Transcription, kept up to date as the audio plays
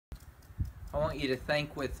I want you to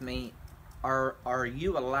think with me, are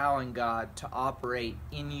you allowing God to operate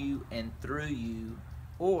in you and through you,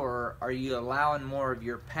 or are you allowing more of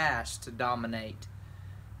your past to dominate?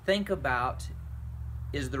 Think about,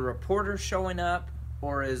 is the reporter showing up,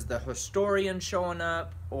 or is the historian showing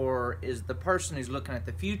up, or is the person who's looking at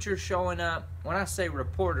the future showing up? When I say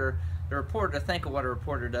reporter, the reporter, think of what a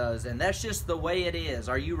reporter does, and that's just the way it is.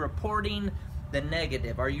 Are you reporting the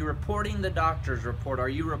negative? Are you reporting the doctor's report? Are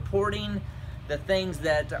you reporting the things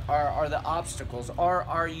that are the obstacles? Or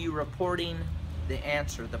are you reporting the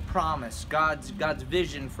answer, the promise, God's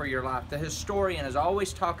vision for your life? The historian is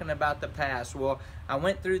always talking about the past. Well, I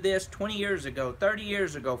went through this 20 years ago, 30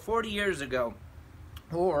 years ago, 40 years ago.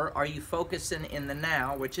 Or are you focusing in the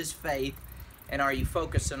now, which is faith, and are you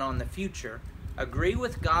focusing on the future? Agree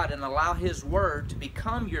with God and allow His Word to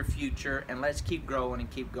become your future, and let's keep growing and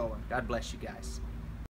keep going. God bless you guys.